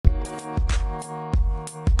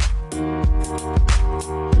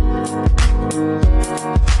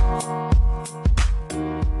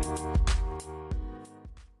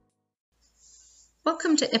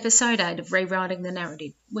to episode 8 of Rewriting the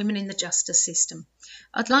Narrative, Women in the Justice System.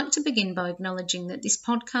 I'd like to begin by acknowledging that this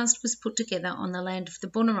podcast was put together on the land of the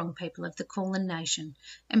Bunurong people of the Kulin Nation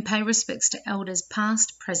and pay respects to elders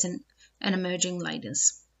past, present and emerging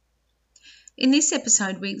leaders. In this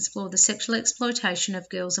episode we explore the sexual exploitation of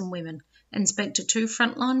girls and women and speak to two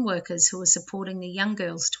frontline workers who are supporting the young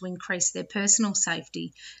girls to increase their personal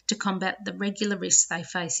safety to combat the regular risks they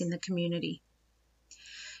face in the community.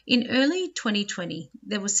 In early 2020,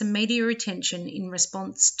 there was some media attention in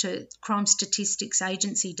response to Crime Statistics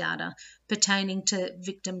Agency data pertaining to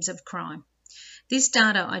victims of crime. This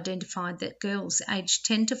data identified that girls aged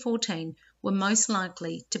 10 to 14 were most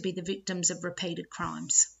likely to be the victims of repeated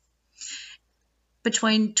crimes.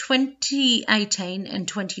 Between 2018 and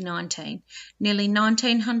 2019, nearly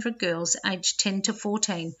 1,900 girls aged 10 to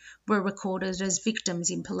 14 were recorded as victims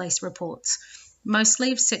in police reports,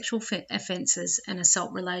 mostly of sexual offences and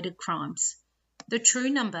assault-related crimes. The true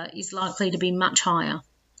number is likely to be much higher.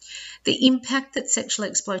 The impact that sexual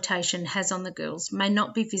exploitation has on the girls may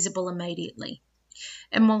not be visible immediately,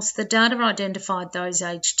 and whilst the data identified those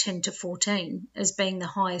aged 10 to 14 as being the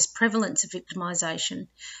highest prevalence of victimisation,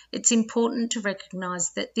 it's important to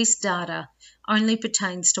recognise that this data only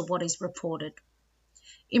pertains to what is reported.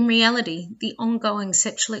 In reality, the ongoing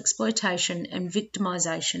sexual exploitation and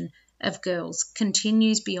victimisation of girls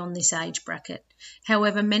continues beyond this age bracket.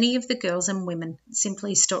 However, many of the girls and women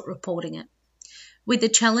simply stop reporting it. With the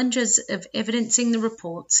challenges of evidencing the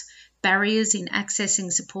reports, barriers in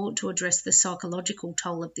accessing support to address the psychological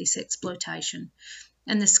toll of this exploitation,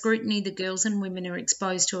 and the scrutiny the girls and women are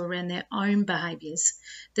exposed to around their own behaviours,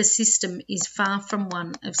 the system is far from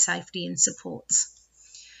one of safety and supports.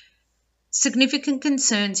 Significant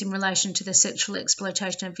concerns in relation to the sexual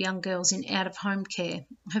exploitation of young girls in out-of-home care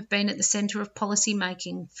have been at the centre of policy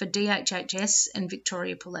making for DHHS and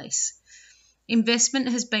Victoria Police. Investment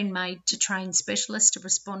has been made to train specialists to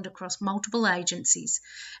respond across multiple agencies,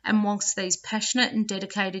 and whilst these passionate and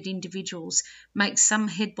dedicated individuals make some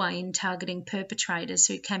headway in targeting perpetrators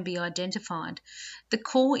who can be identified, the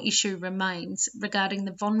core issue remains regarding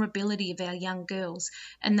the vulnerability of our young girls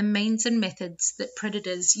and the means and methods that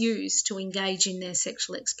predators use to engage in their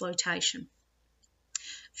sexual exploitation.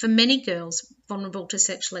 For many girls vulnerable to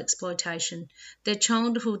sexual exploitation, their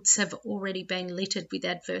childhoods have already been littered with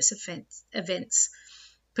adverse events.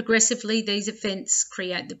 Progressively, these events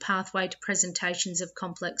create the pathway to presentations of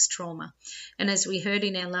complex trauma, and as we heard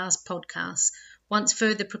in our last podcast, once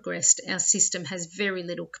further progressed, our system has very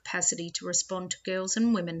little capacity to respond to girls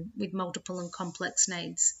and women with multiple and complex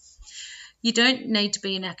needs. You don't need to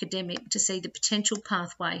be an academic to see the potential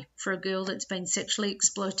pathway for a girl that's been sexually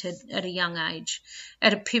exploited at a young age,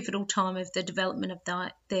 at a pivotal time of the development of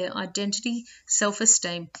their identity,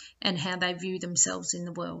 self-esteem, and how they view themselves in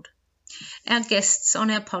the world. Our guests on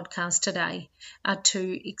our podcast today are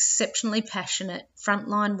two exceptionally passionate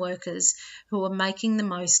frontline workers who are making the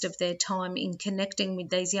most of their time in connecting with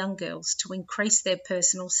these young girls to increase their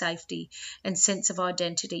personal safety and sense of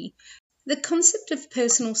identity. The concept of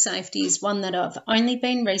personal safety is one that I've only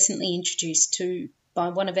been recently introduced to by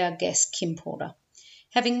one of our guests, Kim Porter.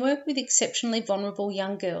 Having worked with exceptionally vulnerable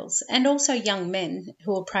young girls and also young men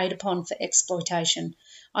who are preyed upon for exploitation,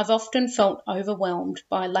 I've often felt overwhelmed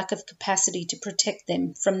by a lack of capacity to protect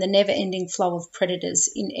them from the never-ending flow of predators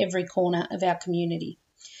in every corner of our community.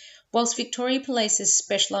 Whilst Victoria Police's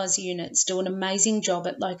specialised units do an amazing job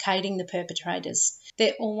at locating the perpetrators,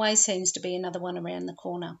 there always seems to be another one around the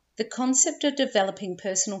corner. The concept of developing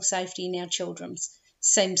personal safety in our children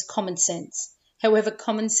seems common sense. However,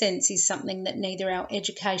 common sense is something that neither our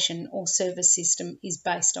education or service system is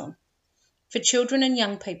based on. For children and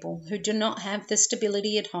young people who do not have the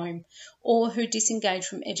stability at home or who disengage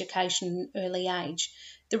from education at an early age,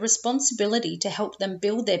 the responsibility to help them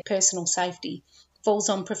build their personal safety falls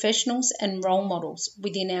on professionals and role models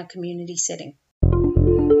within our community setting.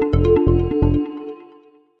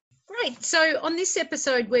 Great. So on this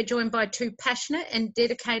episode, we're joined by two passionate and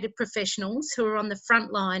dedicated professionals who are on the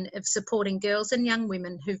front line of supporting girls and young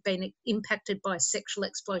women who've been impacted by sexual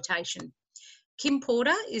exploitation. Kim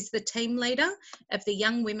Porter is the team leader of the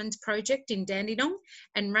Young Women's Project in Dandenong,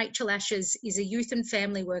 and Rachel Ashes is a youth and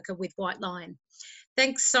family worker with White Lion.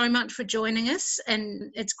 Thanks so much for joining us,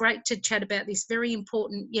 and it's great to chat about this very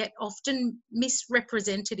important yet often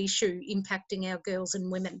misrepresented issue impacting our girls and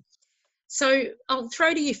women. So I'll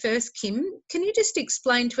throw to you first, Kim. Can you just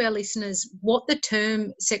explain to our listeners what the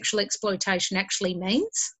term sexual exploitation actually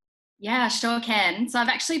means? Yeah, sure can. So I've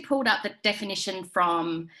actually pulled up the definition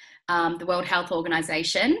from the World Health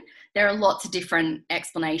Organization. There are lots of different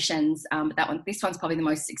explanations, but this one's probably the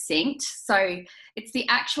most succinct. So it's the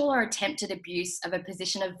actual or attempted abuse of a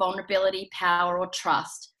position of vulnerability, power, or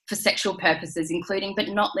trust for sexual purposes, including but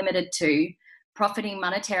not limited to profiting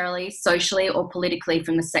monetarily, socially, or politically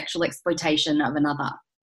from the sexual exploitation of another.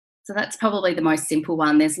 So that's probably the most simple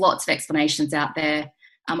one. There's lots of explanations out there.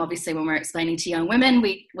 Obviously, when we're explaining to young women,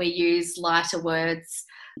 we use lighter words.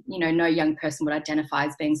 You know, no young person would identify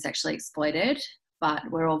as being sexually exploited, but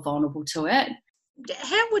we're all vulnerable to it.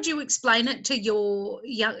 How would you explain it to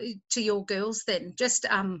your girls then? Just,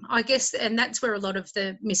 I guess, and that's where a lot of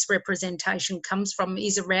the misrepresentation comes from,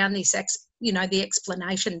 is around this, the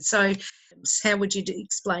explanation. So how would you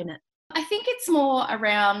explain it? I think it's more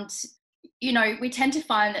around, we tend to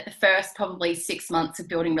find that the first probably 6 months of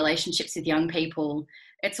building relationships with young people,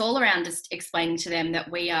 it's all around just explaining to them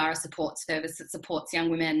that we are a support service that supports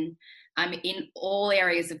young women in all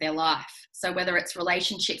areas of their life. So whether it's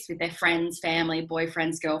relationships with their friends, family,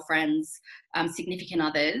 boyfriends, girlfriends, significant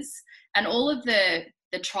others, and all of the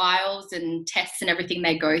trials and tests and everything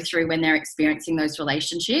they go through when they're experiencing those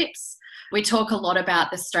relationships. We talk a lot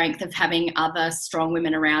about the strength of having other strong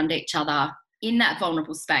women around each other in that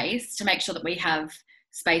vulnerable space to make sure that we have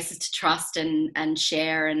spaces to trust and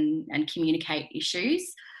share and communicate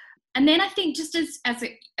issues. And then I think just as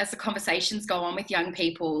the conversations go on with young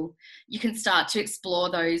people, you can start to explore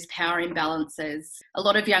those power imbalances. A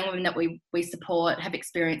lot of young women that we support have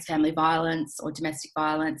experienced family violence or domestic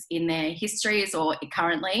violence in their histories or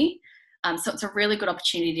currently. So it's a really good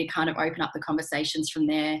opportunity to kind of open up the conversations from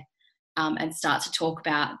there and start to talk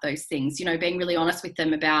about those things, being really honest with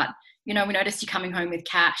them about, we noticed you coming home with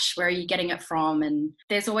cash. Where are you getting it from? And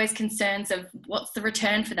there's always concerns of what's the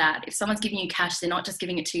return for that? If someone's giving you cash, they're not just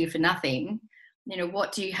giving it to you for nothing.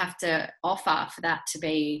 What do you have to offer for that to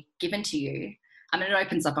be given to you? It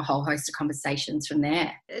opens up a whole host of conversations from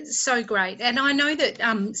there. It's so great. And I know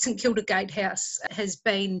that St Kilda Gatehouse has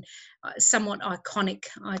been somewhat iconic,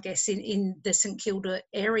 I guess, in the St Kilda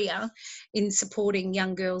area in supporting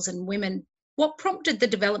young girls and women. What prompted the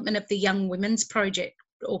development of the Young Women's Project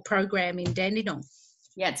or program in Dandenong?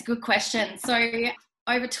 Yeah, it's a good question. So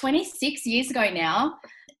over 26 years ago now,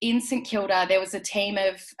 in St Kilda, there was a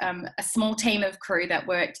small team of crew that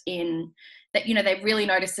worked in that, they really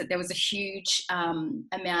noticed that there was a huge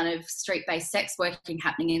amount of street-based sex working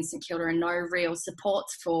happening in St Kilda and no real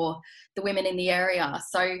supports for the women in the area.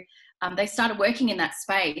 So they started working in that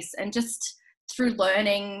space, and just through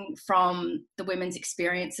learning from the women's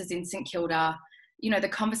experiences in St Kilda, the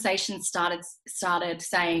conversation started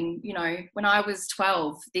saying, when I was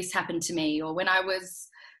 12, this happened to me, or when I was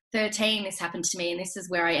 13, this happened to me, and this is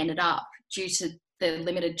where I ended up due to the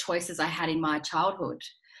limited choices I had in my childhood.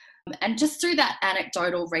 And just through that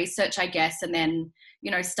anecdotal research, I guess, and then,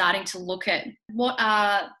 starting to look at what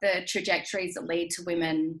are the trajectories that lead to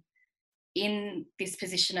women in this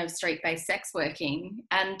position of street-based sex working.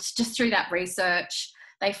 And just through that research,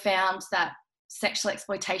 they found that sexual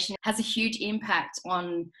exploitation has a huge impact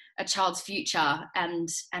on a child's future and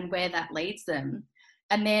where that leads them.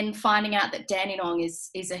 And then finding out that Dandenong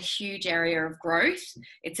is a huge area of growth.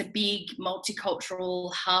 It's a big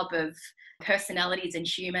multicultural hub of personalities and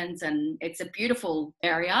humans, and it's a beautiful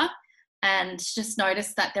area. And just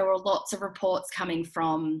noticed that there were lots of reports coming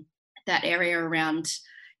from that area around,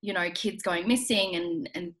 kids going missing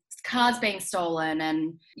and cars being stolen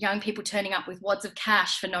and young people turning up with wads of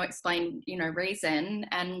cash for no explained, reason.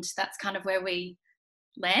 And that's kind of where we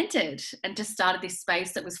landed and just started this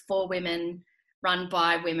space that was for women, run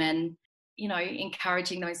by women,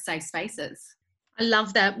 encouraging those safe spaces. I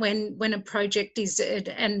love that when a project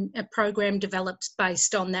and a program develops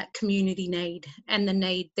based on that community need and the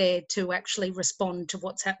need there to actually respond to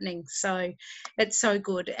what's happening. So it's so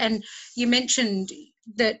good. And you mentioned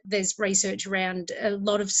that there's research around a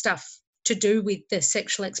lot of stuff to do with the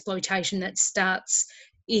sexual exploitation that starts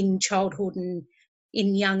in childhood and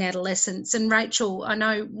in young adolescence. And Rachel, I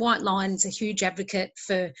know White Lion's a huge advocate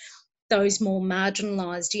for those more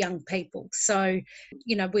marginalised young people. So,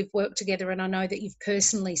 we've worked together, and I know that you've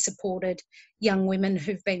personally supported young women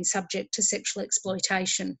who've been subject to sexual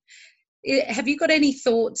exploitation. Have you got any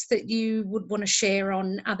thoughts that you would want to share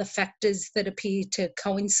on other factors that appear to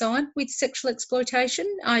coincide with sexual exploitation?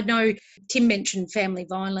 I know Tim mentioned family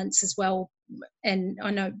violence as well, and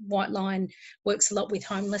I know White Lion works a lot with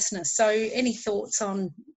homelessness. So any thoughts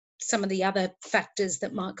on some of the other factors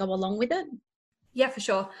that might go along with it? Yeah, for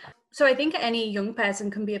sure. So I think any young person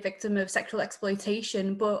can be a victim of sexual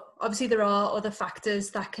exploitation, but obviously there are other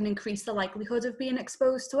factors that can increase the likelihood of being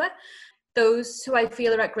exposed to it. Those who I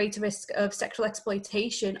feel are at greater risk of sexual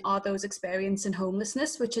exploitation are those experiencing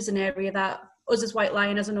homelessness, which is an area that us as White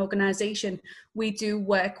Lion as an organisation, we do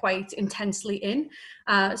work quite intensely in.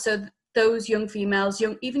 So those young females,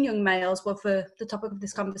 even young males, but for the topic of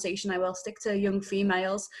this conversation, I will stick to young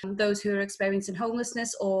females, those who are experiencing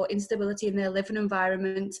homelessness or instability in their living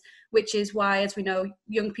environment, which is why, as we know,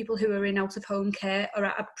 young people who are in out-of-home care are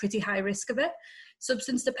at a pretty high risk of it.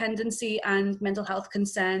 Substance dependency and mental health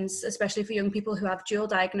concerns, especially for young people who have dual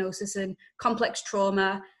diagnosis and complex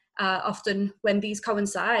trauma, often when these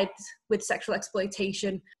coincide with sexual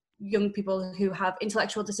exploitation, young people who have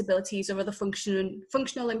intellectual disabilities or other functional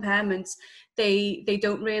impairments, they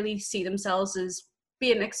don't really see themselves as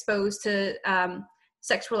being exposed to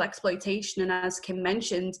sexual exploitation. And as Kim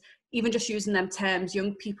mentioned, even just using them terms,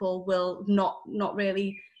 young people will not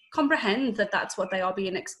really comprehend that that's what they are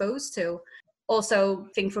being exposed to. Also, I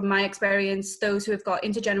think from my experience, those who have got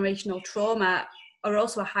intergenerational trauma are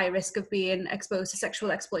also a high risk of being exposed to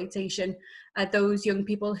sexual exploitation. Those young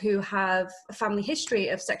people who have a family history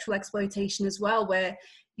of sexual exploitation as well, where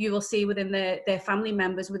you will see within their family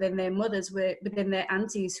members, within their mothers, within their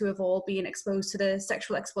aunties, who have all been exposed to the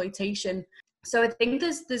sexual exploitation. So I think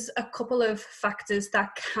there's a couple of factors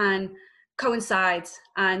that can coincide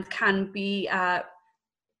and can be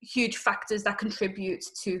huge factors that contribute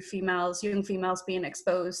to young females being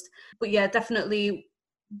exposed. But yeah, definitely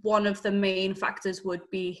one of the main factors would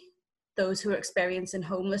be those who are experiencing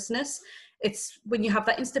homelessness. It's when you have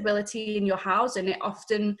that instability in your housing, it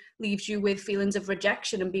often leaves you with feelings of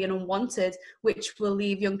rejection and being unwanted, which will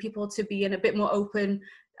leave young people to being a bit more open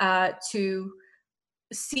to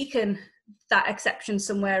seeking that exception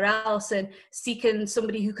somewhere else and seeking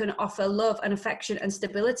somebody who can offer love and affection and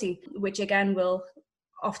stability, which again will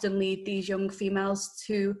often lead these young females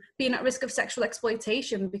to being at risk of sexual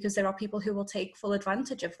exploitation, because there are people who will take full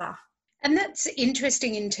advantage of that. And that's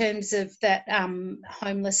interesting in terms of that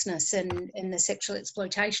homelessness and the sexual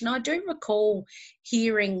exploitation. I do recall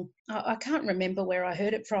hearing, I can't remember where I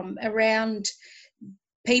heard it from, around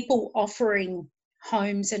people offering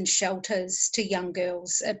homes and shelters to young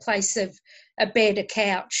girls, a place of a bed, a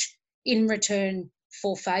couch, in return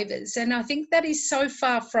for favours. And I think that is so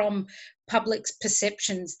far from public's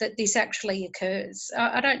perceptions that this actually occurs.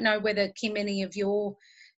 I don't know whether, Kim, any of your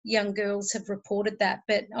young girls have reported that,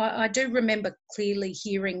 but I do remember clearly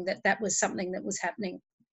hearing that was something that was happening.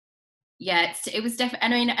 Yeah, it was definitely, I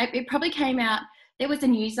mean, it probably came out, there was a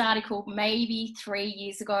news article maybe 3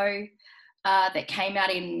 years ago that came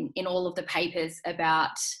out in all of the papers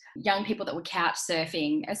about young people that were couch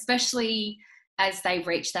surfing, especially as they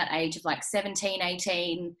reach that age of like 17,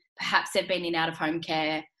 18, perhaps they've been in out-of-home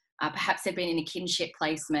care, perhaps they've been in a kinship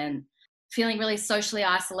placement, feeling really socially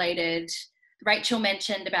isolated. Rachel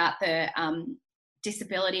mentioned about the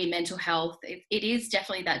disability, mental health. It is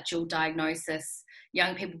definitely that dual diagnosis,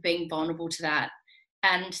 young people being vulnerable to that,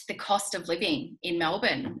 and the cost of living in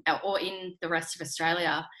Melbourne or in the rest of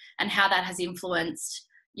Australia, and how that has influenced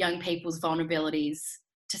young people's vulnerabilities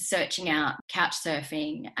to searching out couch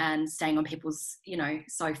surfing and staying on people's,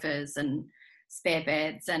 sofas and spare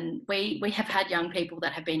beds. And we have had young people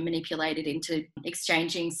that have been manipulated into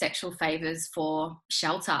exchanging sexual favours for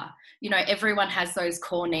shelter. Everyone has those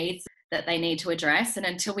core needs that they need to address, and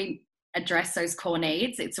until we address those core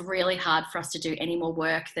needs, it's really hard for us to do any more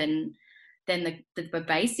work than the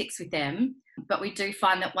basics with them. But we do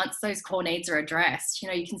find that once those core needs are addressed,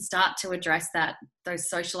 you can start to address those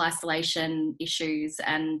social isolation issues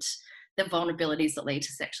and the vulnerabilities that lead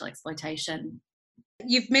to sexual exploitation.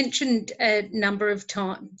 You've mentioned a number of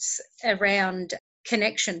times around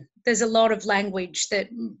connection. There's a lot of language that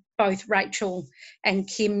both Rachel and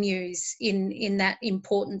Kim use in that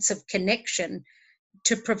importance of connection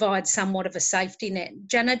to provide somewhat of a safety net.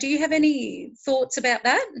 Jana, do you have any thoughts about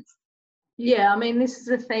that? Yeah, I mean, this is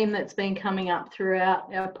a theme that's been coming up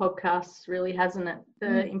throughout our podcasts, really, hasn't it?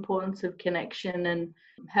 The importance of connection and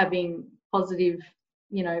having positive,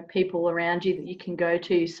 people around you that you can go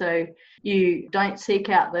to, so you don't seek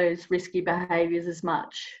out those risky behaviours as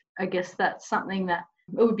much. I guess that's something that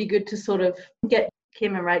it would be good to sort of get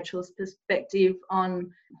Kim and Rachel's perspective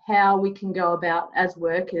on how we can go about as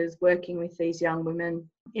workers working with these young women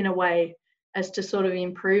in a way as to sort of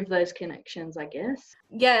improve those connections, I guess.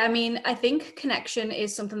 Yeah, I mean, I think connection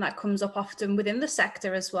is something that comes up often within the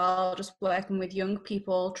sector as well, just working with young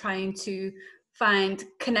people, trying to find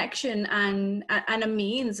connection and a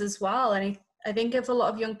means as well. And I think if a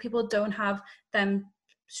lot of young people don't have them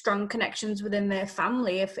strong connections within their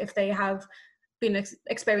family, if they have been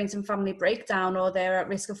experiencing family breakdown or they're at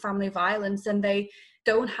risk of family violence, then they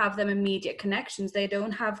don't have them immediate connections. They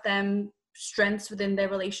don't have them strengths within their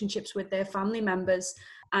relationships with their family members.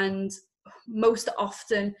 And most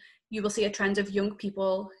often you will see a trend of young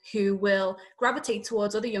people who will gravitate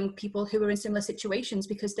towards other young people who are in similar situations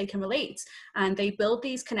because they can relate, and they build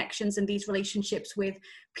these connections and these relationships with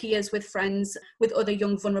peers, with friends, with other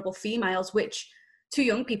young vulnerable females, which to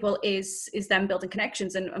young people is them building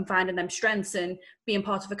connections and finding them strengths and being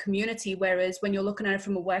part of a community. Whereas when you're looking at it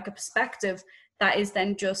from a worker perspective, that is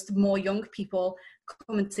then just more young people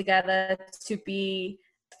coming together to be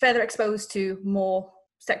further exposed to more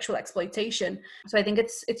sexual exploitation. So I think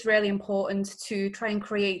it's really important to try and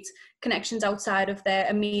create connections outside of their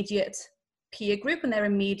immediate peer group and their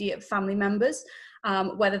immediate family members,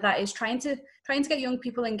 whether that is trying to get young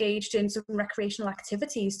people engaged in some recreational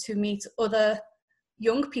activities to meet other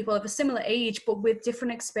young people of a similar age but with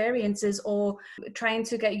different experiences, or trying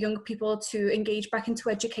to get young people to engage back into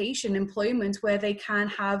education, employment, where they can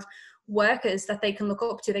have workers that they can look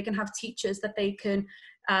up to. They can have teachers that they can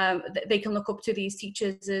look up to these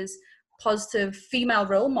teachers as positive female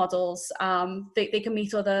role models. They can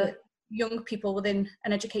meet other young people within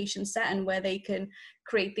an education setting where they can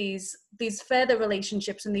create these further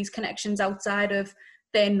relationships and these connections outside of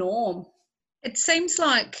their norm. It seems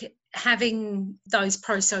like having those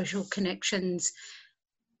pro-social connections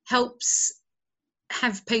helps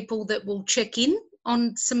have people that will check in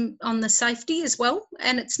on the safety as well,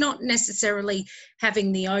 and it's not necessarily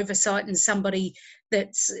having the oversight and somebody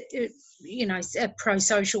that's a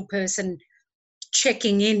pro-social person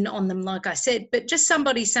checking in on them, like I said, but just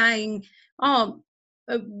somebody saying,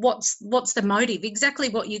 what's the motive? Exactly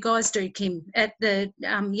what you guys do, Kim, at the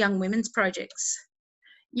Young Women's Projects.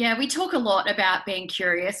 Yeah, we talk a lot about being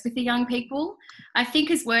curious with the young people. I think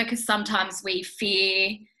as workers, sometimes we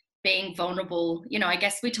fear being vulnerable. I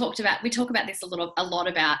guess we talk about this a lot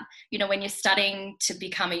about, when you're studying to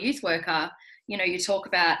become a youth worker, you talk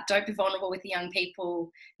about don't be vulnerable with the young people,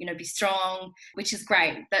 be strong, which is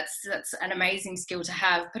great. That's an amazing skill to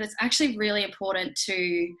have, but it's actually really important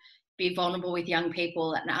to be vulnerable with young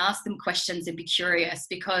people and ask them questions and be curious,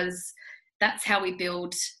 because that's how we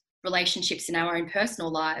build relationships in our own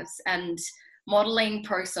personal lives. And modeling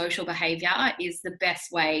pro-social behaviour is the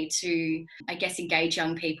best way to, I guess, engage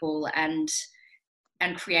young people and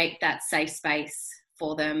create that safe space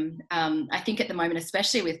for them. I think at the moment,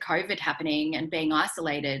 especially with COVID happening and being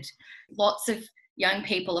isolated, lots of young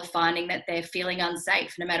people are finding that they're feeling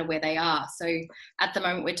unsafe no matter where they are. So at the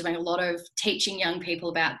moment, we're doing a lot of teaching young people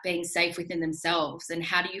about being safe within themselves, and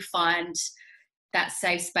how do you find that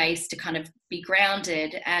safe space to kind of be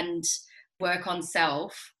grounded and work on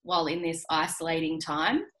self while in this isolating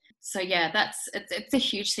time. So yeah, it's a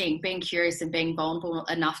huge thing, being curious and being vulnerable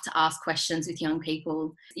enough to ask questions with young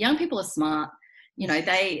people. Young people are smart.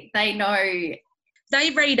 They know. They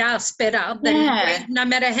read us better than no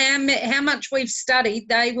matter how much we've studied,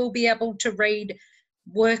 they will be able to read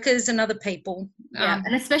workers and other people. Yeah,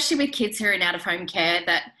 and especially with kids who are in out-of-home care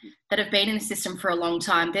that have been in the system for a long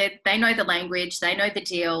time. They know the language, they know the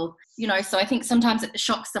deal, so I think sometimes it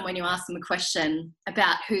shocks them when you ask them a question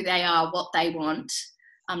about who they are, what they want,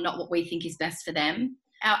 not what we think is best for them.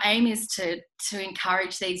 Our aim is to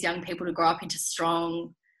encourage these young people to grow up into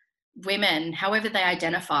strong women, however they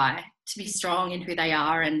identify, to be strong in who they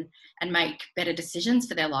are and make better decisions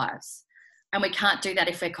for their lives. And we can't do that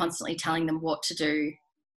if we're constantly telling them what to do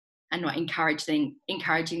and not encouraging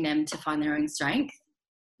them to find their own strength.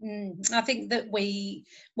 I think that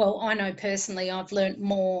I know personally I've learnt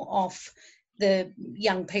more off the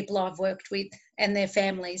young people I've worked with and their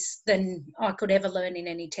families than I could ever learn in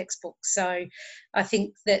any textbook. So I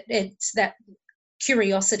think that it's that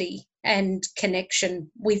curiosity and connection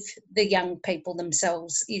with the young people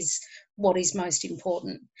themselves is what is most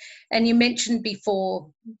important. And you mentioned before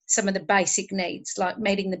some of the basic needs, like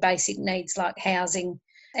meeting the basic needs like housing,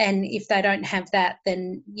 and if they don't have that,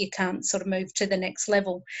 then you can't sort of move to the next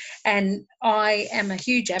level. And I am a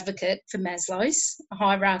huge advocate for Maslow's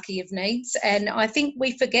hierarchy of needs, and I think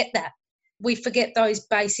we forget that. We forget those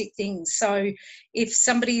basic things. So if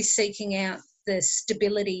somebody is seeking out the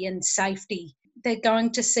stability and safety, they're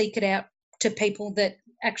going to seek it out to people that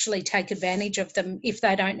actually take advantage of them if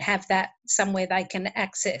they don't have that somewhere they can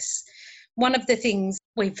access. One of the things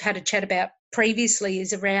we've had a chat about previously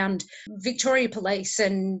is around Victoria Police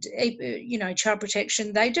and, Child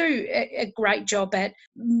Protection. They do a great job at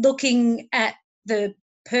looking at the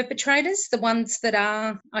perpetrators, the ones that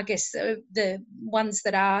are, I guess, the ones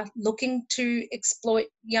that are looking to exploit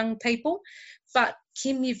young people. But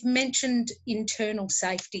Kim, you've mentioned internal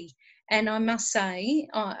safety, and I must say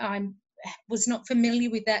I was not familiar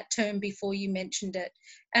with that term before you mentioned it,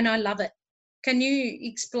 and I love it. Can you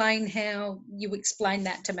explain how you explain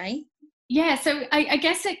that to me? Yeah, so I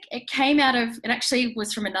guess it came out of, it actually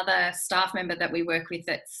was from another staff member that we work with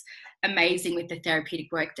that's amazing with the therapeutic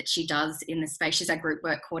work that she does in the space. She's our group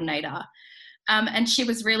work coordinator. And she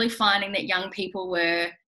was really finding that young people were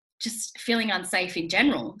just feeling unsafe in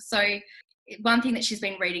general. So one thing that she's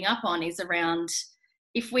been reading up on is around,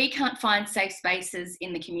 if we can't find safe spaces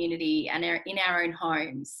in the community and in our own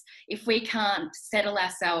homes, if we can't settle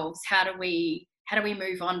ourselves, how do we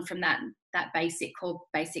move on from that basic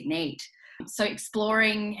need? So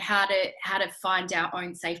exploring how to find our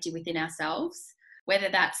own safety within ourselves, whether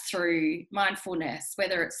that's through mindfulness,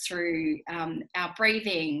 whether it's through our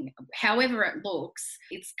breathing, however it looks,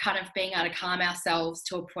 it's kind of being able to calm ourselves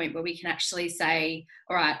to a point where we can actually say,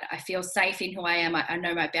 all right, I feel safe in who I am. I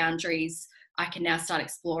know my boundaries. I can now start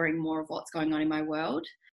exploring more of what's going on in my world.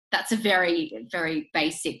 That's a very, very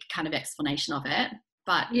basic kind of explanation of it.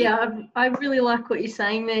 But yeah, I really like what you're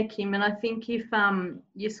saying there, Kim. And I think if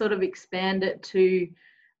you sort of expand it to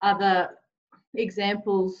other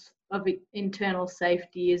examples of internal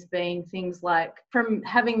safety as being things like, from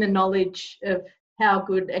having the knowledge of how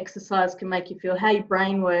good exercise can make you feel, how your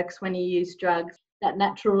brain works when you use drugs, that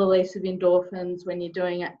natural release of endorphins when you're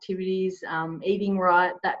doing activities, eating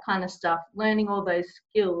right, that kind of stuff, learning all those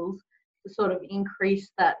skills to sort of increase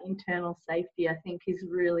that internal safety, I think is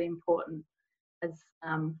really important as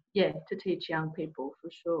to teach young people, for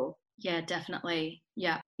sure. Yeah, definitely.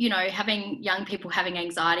 Yeah. You know, having young people having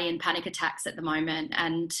anxiety and panic attacks at the moment,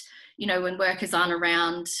 and, you know, when workers aren't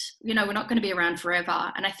around, you know, we're not going to be around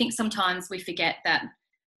forever. And I think sometimes we forget that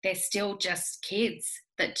they're still just kids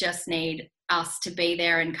that just need us to be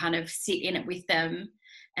there and kind of sit in it with them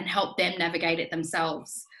and help them navigate it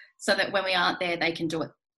themselves, so that when we aren't there, they can do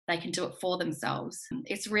it for themselves.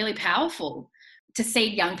 It's really powerful. To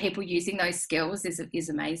see young people using those skills is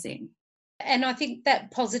amazing. And I think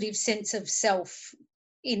that positive sense of self,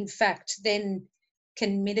 in fact, then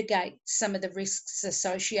can mitigate some of the risks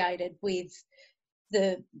associated with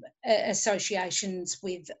the associations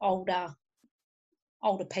with older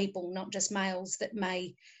people, not just males, that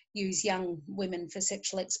may use young women for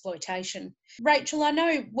sexual exploitation. Rachel, I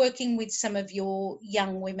know working with some of your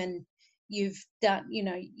young women, you've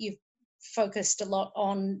focused a lot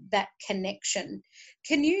on that connection.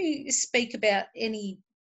 Can you speak about any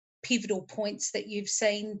pivotal points that you've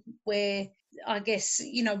seen where, I guess,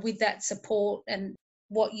 you know, with that support and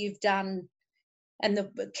what you've done and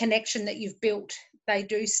the connection that you've built, they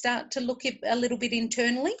do start to look a little bit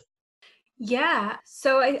internally? Yeah,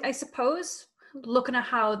 so I suppose looking at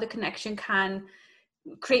how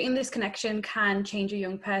creating this connection can change a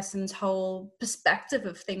young person's whole perspective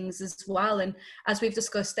of things as well. And as we've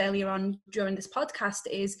discussed earlier on during this podcast,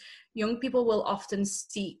 is young people will often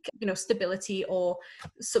seek, you know, stability or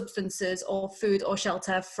substances or food or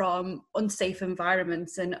shelter from unsafe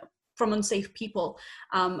environments and from unsafe people.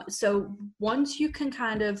 So once you can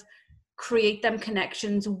kind of create them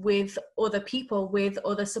connections with other people, with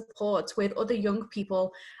other supports, with other young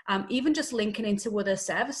people, even just linking into other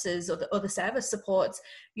services or the other service supports,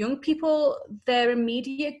 young people, their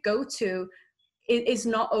immediate go-to is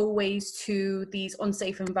not always to these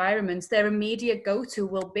unsafe environments. Their immediate go-to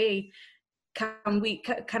will be,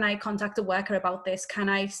 can I contact a worker about this? Can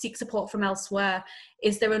I seek support from elsewhere?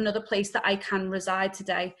 Is there another place that I can reside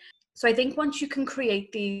today? So I think once you can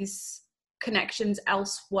create these connections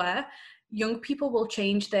elsewhere, young people will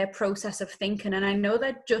change their process of thinking. And I know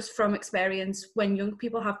that just from experience, when young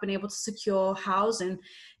people have been able to secure housing,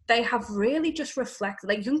 they have really just reflected,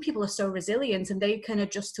 like, young people are so resilient and they can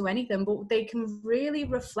adjust to anything, but they can really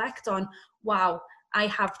reflect on, wow, I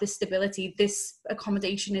have this stability, this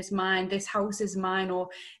accommodation is mine, this house is mine, or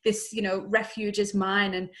this, you know, refuge is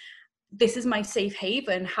mine, and this is my safe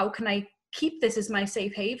haven. How can I keep this as my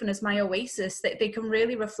safe haven, as my oasis? That they can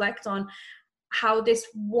really reflect on how this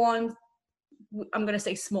one, I'm going to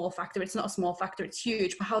say small factor, it's not a small factor, it's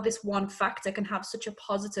huge, but how this one factor can have such a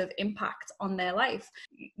positive impact on their life.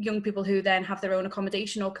 Young people who then have their own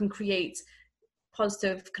accommodation or can create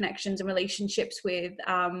positive connections and relationships with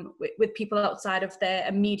people outside of their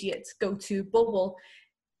immediate go-to bubble,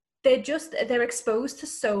 they're exposed to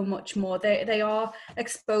so much more. They are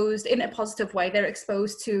exposed in a positive way. They're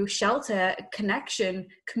exposed to shelter, connection,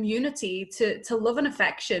 community, to love and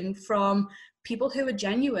affection from people who are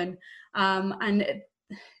genuine. And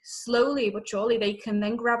slowly but surely they can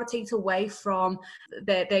then gravitate away from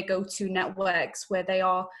their go-to networks where they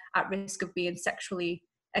are at risk of being sexually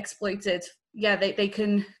exploited. Yeah, they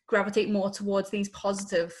can gravitate more towards these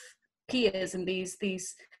positive peers and these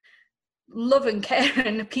loving,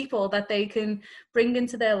 caring people that they can bring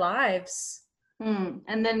into their lives.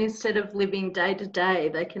 And then instead of living day to day,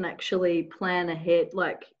 they can actually plan ahead,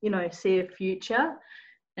 like, see a future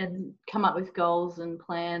and come up with goals and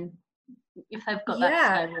plan. If they've got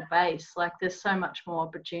that stable base, like, there's so much more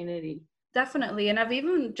opportunity. Definitely. And I've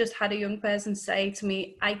even just had a young person say to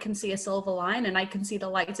me, I can see a silver line and I can see the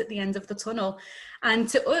light at the end of the tunnel. And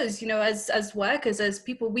to us, as workers, as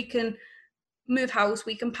people, we can move house,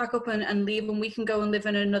 we can pack up and leave, and we can go and live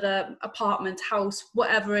in another apartment, house,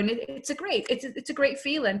 whatever. And it's a great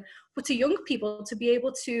feeling. But to young people, to be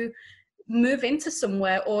able to move into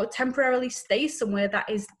somewhere or temporarily stay somewhere that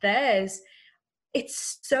is theirs,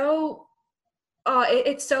 it's so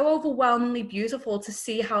overwhelmingly beautiful to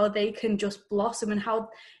see how they can just blossom and how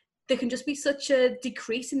there can just be such a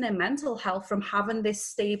decrease in their mental health from having this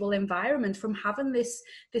stable environment, from having this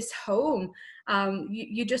home.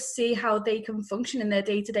 You just see how they can function in their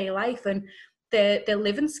day-to-day life, and their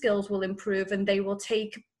living skills will improve, and they will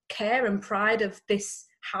take care and pride of this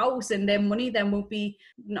house, and their money then will be,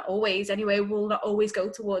 not always anyway, will not always go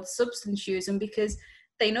towards substance use. And because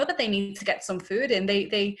they know that they need to get some food in,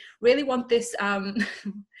 they really want this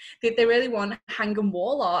they really want hang and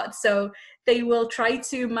wall art, so they will try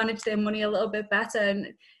to manage their money a little bit better.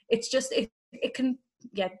 And it's just it can,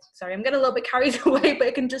 sorry, I'm getting a little bit carried away, but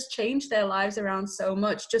it can just change their lives around so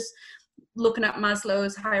much. Just looking at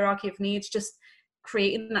Maslow's hierarchy of needs, just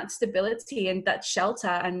creating that stability and that shelter,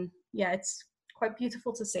 and it's quite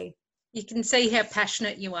beautiful to see. You can see how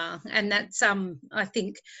passionate you are, and that's I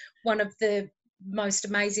think one of the most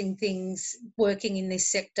amazing things working in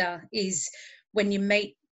this sector is when you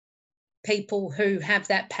meet people who have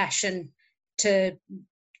that passion to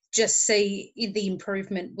just see the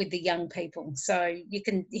improvement with the young people. So you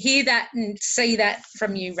can hear that and see that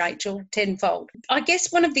from you, Rachel, tenfold. I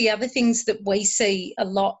guess one of the other things that we see a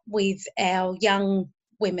lot with our young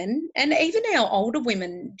women, and even our older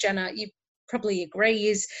women, Jana, you probably agree,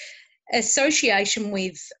 is association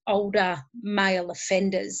with older male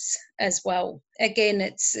offenders as well. Again,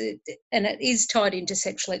 it is tied into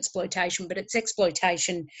sexual exploitation, but it's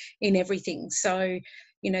exploitation in everything. So,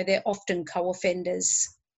 they're often co-offenders,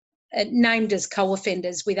 named as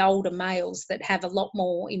co-offenders with older males that have a lot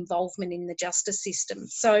more involvement in the justice system.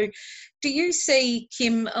 So do you see,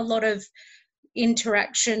 Kim, a lot of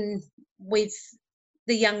interaction with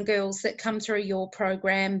the young girls that come through your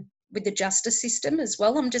program with the justice system as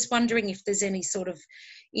well? I'm just wondering if there's any sort of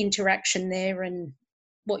interaction there and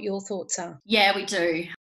what your thoughts are. Yeah, we do.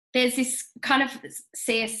 There's this kind of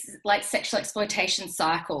sexual exploitation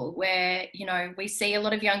cycle where, we see a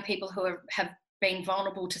lot of young people who have been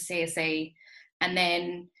vulnerable to CSE, and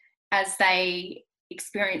then as they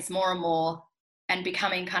experience more and more and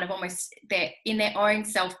becoming kind of almost in their own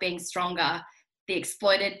self being stronger, the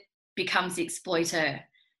exploited becomes the exploiter.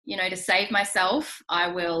 To save myself, I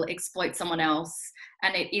will exploit someone else.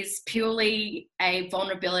 And it is purely a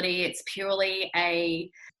vulnerability. It's purely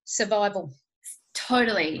a survival.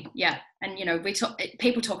 Totally, yeah. And,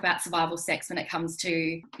 people talk about survival sex when it comes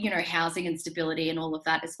to, housing and stability and all of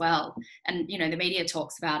that as well. And, the media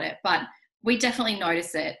talks about it, but we definitely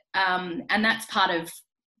notice it. And that's part of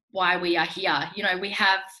why we are here. We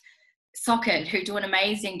have Socket, who do an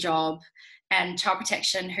amazing job, and Child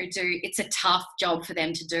Protection, who it's a tough job for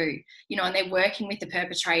them to do, and they're working with the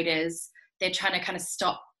perpetrators. They're trying to kind of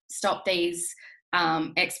stop these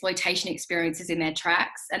exploitation experiences in their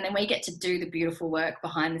tracks. And then we get to do the beautiful work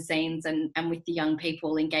behind the scenes and with the young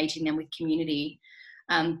people, engaging them with community.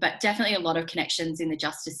 But definitely a lot of connections in the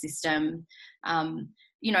justice system.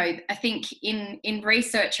 I think in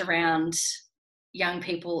research around young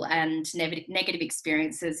people and negative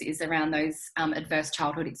experiences is around those adverse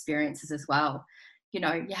childhood experiences as well.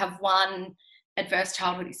 You have one adverse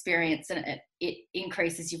childhood experience and it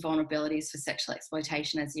increases your vulnerabilities for sexual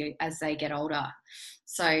exploitation as they get older.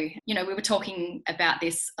 So, we were talking about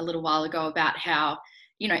this a little while ago about how,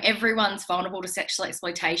 everyone's vulnerable to sexual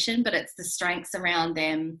exploitation, but it's the strengths around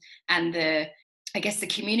them and the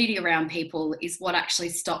community around people is what actually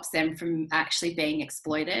stops them from actually being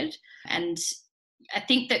exploited. And I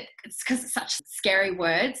think that it's because it's such a scary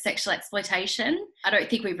word, sexual exploitation. I don't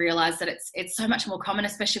think we realise that it's so much more common,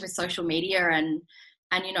 especially with social media and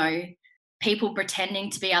people pretending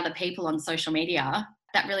to be other people on social media.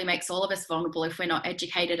 That really makes all of us vulnerable if we're not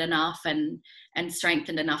educated enough and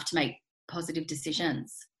strengthened enough to make positive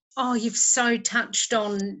decisions. Oh, you've so touched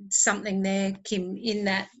on something there, Kim, in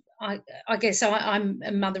that I guess I'm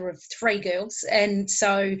a mother of 3 girls, and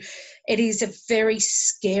so it is a very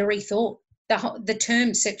scary thought. The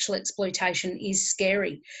term sexual exploitation is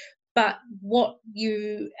scary, but what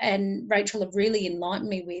you and Rachel have really enlightened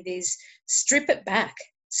me with is strip it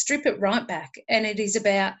right back. And it is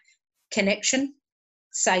about connection,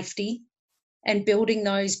 safety, and building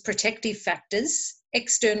those protective factors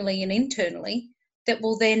externally and internally that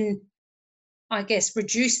will then, I guess,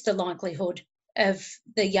 reduce the likelihood of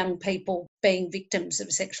the young people being victims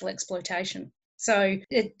of sexual exploitation. So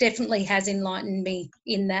it definitely has enlightened me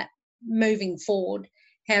in that moving forward.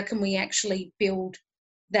 How can we actually build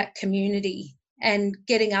that community and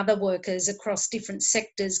getting other workers across different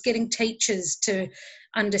sectors, getting teachers to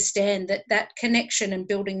understand that that connection and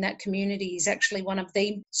building that community is actually one of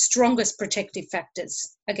the strongest protective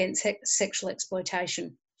factors against sexual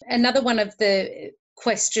exploitation. Another one of the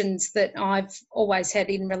questions that I've always had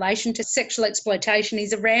in relation to sexual exploitation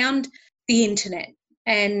is around the internet.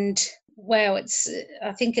 And wow,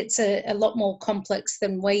 I think it's a lot more complex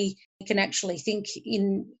than we can actually think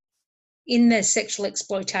in the sexual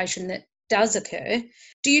exploitation that does occur.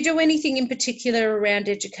 Do you do anything in particular around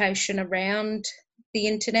education around the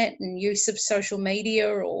internet and use of social media,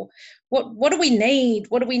 or what do we need?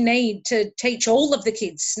 What do we need to teach all of the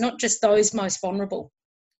kids, not just those most vulnerable?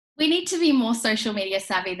 We need to be more social media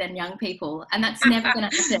savvy than young people, and that's never going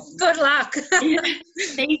to happen. Good luck.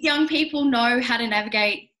 These young people know how to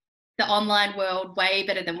navigate the online world way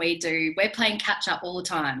better than we do. We're playing catch up all the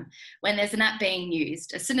time. When there's an app being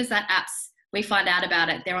used, as soon as we find out about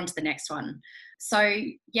it, they're on to the next one. So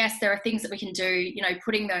yes, there are things that we can do,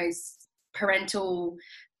 putting those parental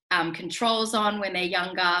controls on when they're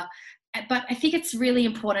younger. But I think it's really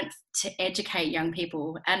important to educate young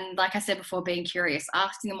people. And like I said before, being curious,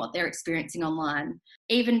 asking them what they're experiencing online,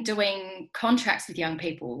 even doing contracts with young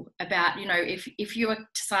people about, if you were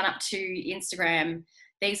to sign up to Instagram,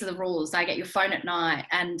 these are the rules. I get your phone at night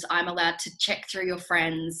and I'm allowed to check through your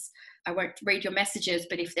friends. I won't read your messages,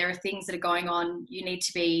 but if there are things that are going on, you need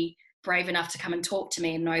to be brave enough to come and talk to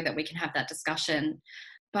me and know that we can have that discussion.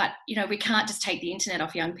 But, we can't just take the internet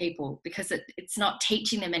off young people because it's not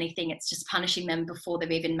teaching them anything. It's just punishing them before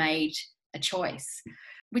they've even made a choice,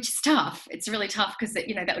 which is tough. It's really tough because,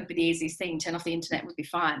 that would be the easiest thing. Turn off the internet would be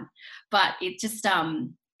fine. But it just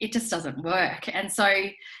doesn't work. And so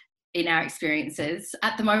in our experiences,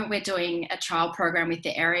 at the moment, we're doing a trial program with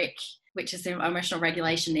the ERIC, which is the emotional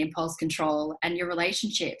regulation, the impulse control, and your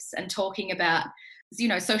relationships, and talking about,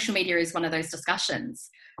 social media is one of those discussions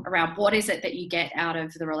around what is it that you get out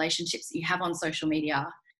of the relationships that you have on social media.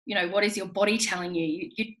 What is your body telling you?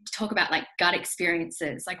 You talk about like gut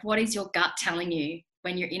experiences, like what is your gut telling you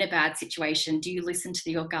when you're in a bad situation? Do you listen to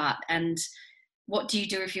your gut? And what do you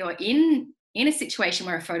do if you're in a situation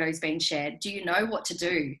where a photo is being shared? Do you know what to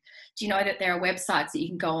do? Do you know that there are websites that you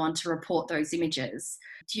can go on to report those images?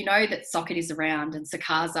 Do you know that Socket is around and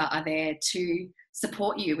Sakasa are there to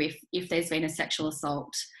support you if there's been a sexual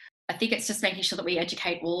assault? I think it's just making sure that we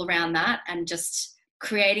educate all around that and just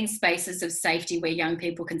creating spaces of safety where young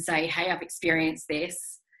people can say, hey, I've experienced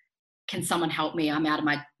this. Can someone help me? I'm out of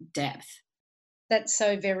my depth. That's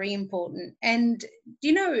so very important. And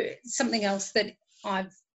something else that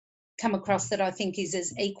I've come across that I think is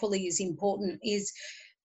as equally as important is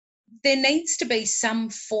there needs to be some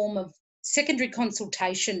form of secondary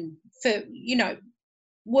consultation for,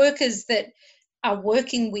 workers that are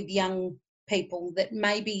working with young people that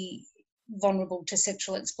may be vulnerable to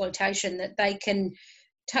sexual exploitation, that they can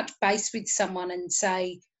touch base with someone and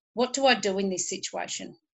say, what do I do in this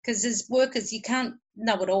situation? Because as workers, you can't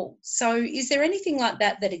know it all. So is there anything like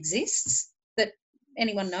that exists that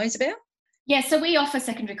anyone knows about? Yeah, so we offer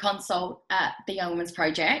secondary consult at the Young Women's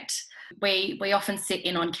Project. We often sit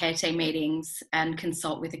in on care team meetings and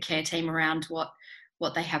consult with the care team around what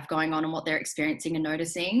they have going on and what they're experiencing and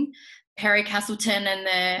noticing. Perry Castleton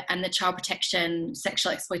and the child protection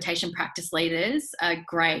sexual exploitation practice leaders are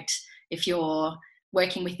great if you're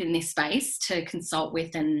working within this space to consult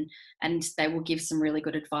with, and they will give some really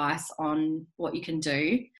good advice on what you can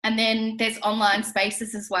do. And then there's online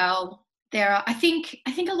spaces as well. I think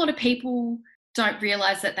a lot of people don't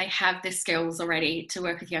realise that they have the skills already to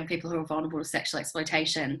work with young people who are vulnerable to sexual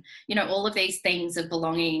exploitation. All of these things of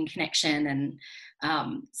belonging, connection,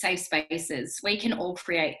 and safe spaces, we can all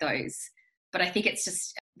create those. But I think it's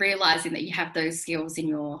just realising that you have those skills in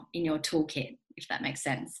your toolkit, if that makes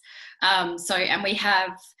sense. And we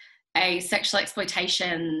have a sexual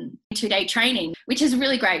exploitation 2-day training, which is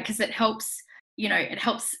really great because it helps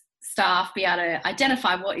staff be able to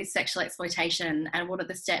identify what is sexual exploitation and what are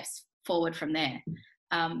the steps forward from there.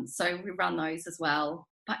 So we run those as well.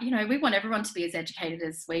 But, we want everyone to be as educated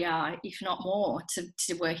as we are, if not more,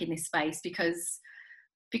 to work in this space because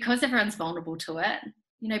everyone's vulnerable to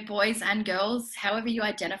it. Boys and girls, however you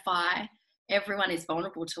identify, everyone is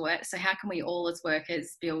vulnerable to it. So how can we all as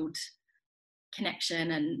workers build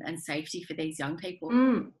connection and safety for these young people.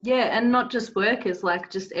 Yeah, and not just workers, like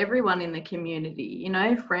just everyone in the community, you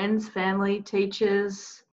know, friends, family,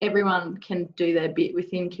 teachers, everyone can do their bit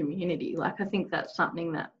within community. Like, I think that's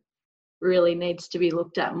something that really needs to be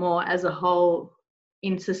looked at more as a whole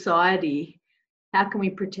in society. How can we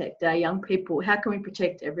protect our young people? How can we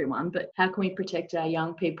protect everyone? But how can we protect our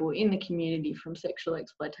young people in the community from sexual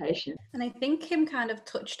exploitation? And I think Kim kind of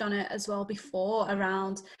touched on it as well before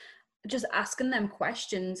around just asking them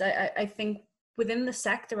questions. I think within the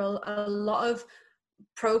sector, a lot of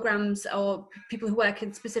programs or people who work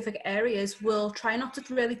in specific areas will try not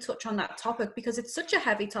to really touch on that topic because it's such a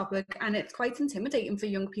heavy topic and it's quite intimidating for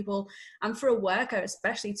young people and for a worker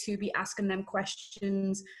especially to be asking them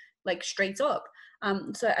questions like straight up.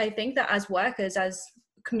 So I think that as workers, as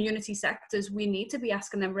community sectors, we need to be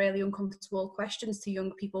asking them really uncomfortable questions to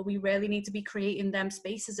young people. We really need to be creating them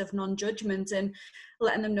spaces of non-judgment and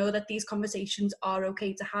letting them know that these conversations are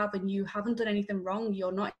okay to have and you haven't done anything wrong,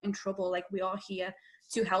 you're not in trouble, like we are here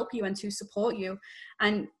to help you and to support you.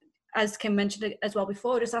 And as Kim mentioned it as well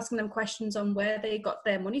before, just asking them questions on where they got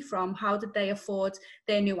their money from. How did they afford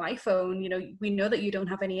their new iPhone? You know, we know that you don't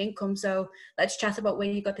have any income, so let's chat about where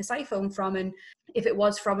you got this iPhone from. And if it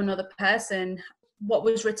was from another person, what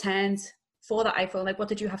was returned for that iPhone? Like, what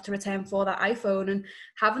did you have to return for that iPhone? And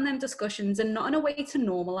having them discussions, and not in a way to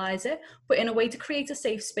normalize it, but in a way to create a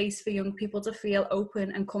safe space for young people to feel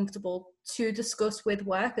open and comfortable to discuss with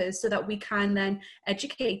workers so that we can then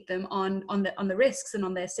educate them on the risks and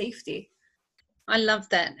on their safety. I love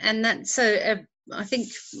that. And that's I think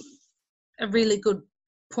a really good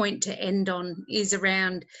point to end on is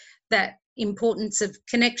around that importance of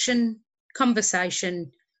connection,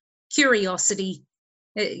 conversation, curiosity.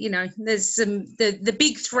 You know, there's the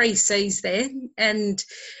big 3 C's there, and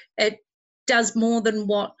it does more than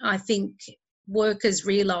what I think workers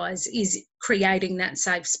realise is creating that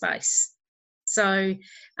safe space. So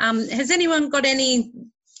has anyone got any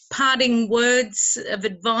parting words of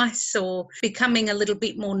advice or becoming a little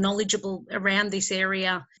bit more knowledgeable around this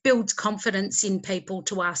area? Builds confidence in people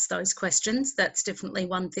to ask those questions. That's definitely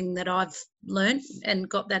one thing that I've learnt and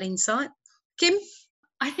got that insight. Kim?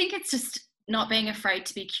 I think it's just not being afraid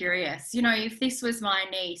to be curious. You know, if this was my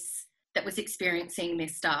niece that was experiencing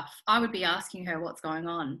this stuff, I would be asking her what's going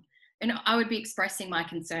on and I would be expressing my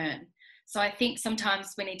concern. So I think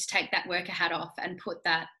sometimes we need to take that worker hat off and put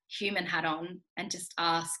that human hat on and just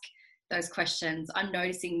ask those questions. I'm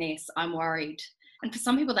noticing this, I'm worried. And for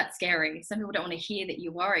some people that's scary. Some people don't want to hear that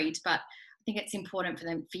you're worried, but I think it's important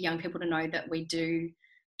for young people to know that we do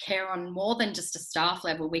care on more than just a staff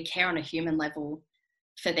level. We care on a human level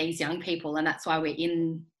for these young people, and that's why we're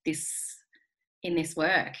in this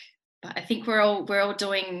work. But I think we're all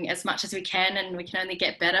doing as much as we can, and we can only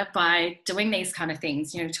get better by doing these kind of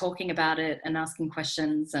things, you know, talking about it and asking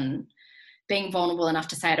questions and being vulnerable enough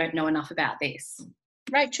to say, I don't know enough about this.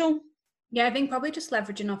 Rachel? Yeah, I think probably just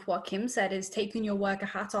leveraging off what Kim said is taking your worker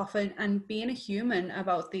hat off and being a human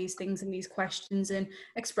about these things and these questions and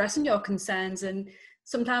expressing your concerns. And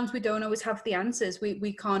sometimes we don't always have the answers.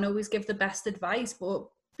 We can't always give the best advice, but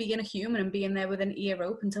being a human and being there with an ear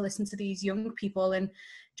open to listen to these young people and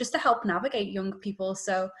just to help navigate young people.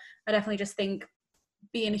 So I definitely just think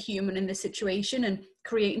being a human in this situation and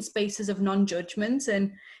creating spaces of non-judgment,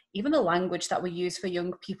 and even the language that we use for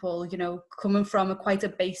young people, you know, coming from quite a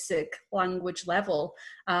basic language level,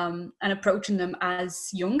 and approaching them as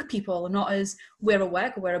young people, not as we're a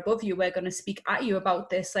worker, we're above you, we're going to speak at you about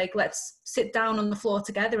this. Like, let's sit down on the floor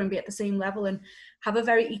together and be at the same level and have a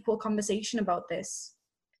very equal conversation about this.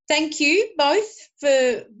 Thank you both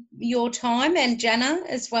for your time, and Jana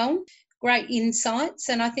as well. Great insights,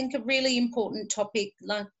 and I think a really important topic,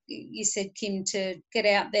 like you said, Kim, to get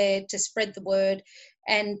out there, to spread the word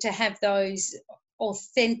and to have those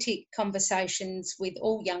authentic conversations with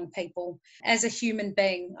all young people as a human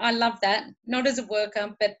being. I love that, not as a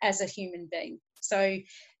worker, but as a human being. So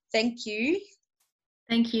thank you.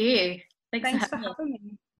 Thank you. Thanks for having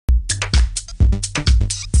me.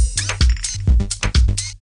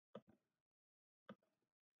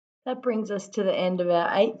 That brings us to the end of our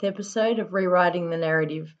 8th episode of Rewriting the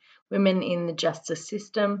Narrative, Women in the Justice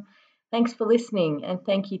System. Thanks for listening, and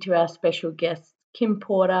thank you to our special guests, Kim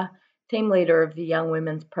Porter, team leader of the Young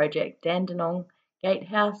Women's Project Dandenong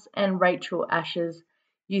Gatehouse, and Rachel Ashes,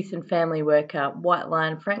 youth and family worker, White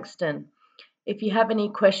Lion Frankston. If you have any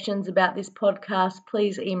questions about this podcast,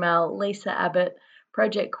 please email Lisa Abbott,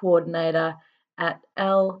 project coordinator, at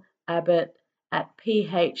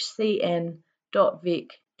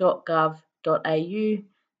labbott@phcn.vic.gov.au.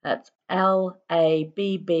 That's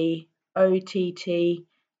LABBOTT@phcn.vic.gov.au.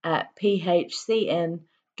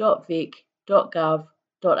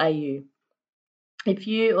 victoria.gov.au. If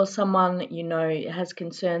you or someone you know has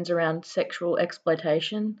concerns around sexual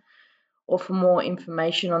exploitation, or for more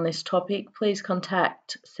information on this topic, please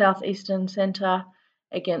contact South Eastern Centre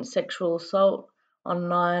Against Sexual Assault on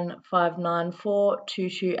 9594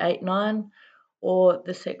 2289 or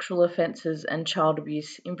the Sexual Offences and Child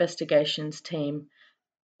Abuse Investigations Team,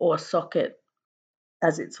 or SOCIT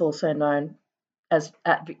as it's also known as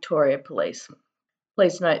at Victoria Police.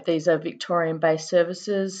 Please note these are Victorian-based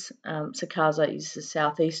services. SACASA is the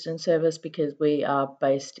South Eastern service because we are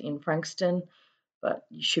based in Frankston, but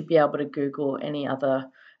you should be able to Google any other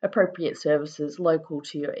appropriate services local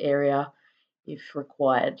to your area if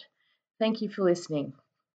required. Thank you for listening.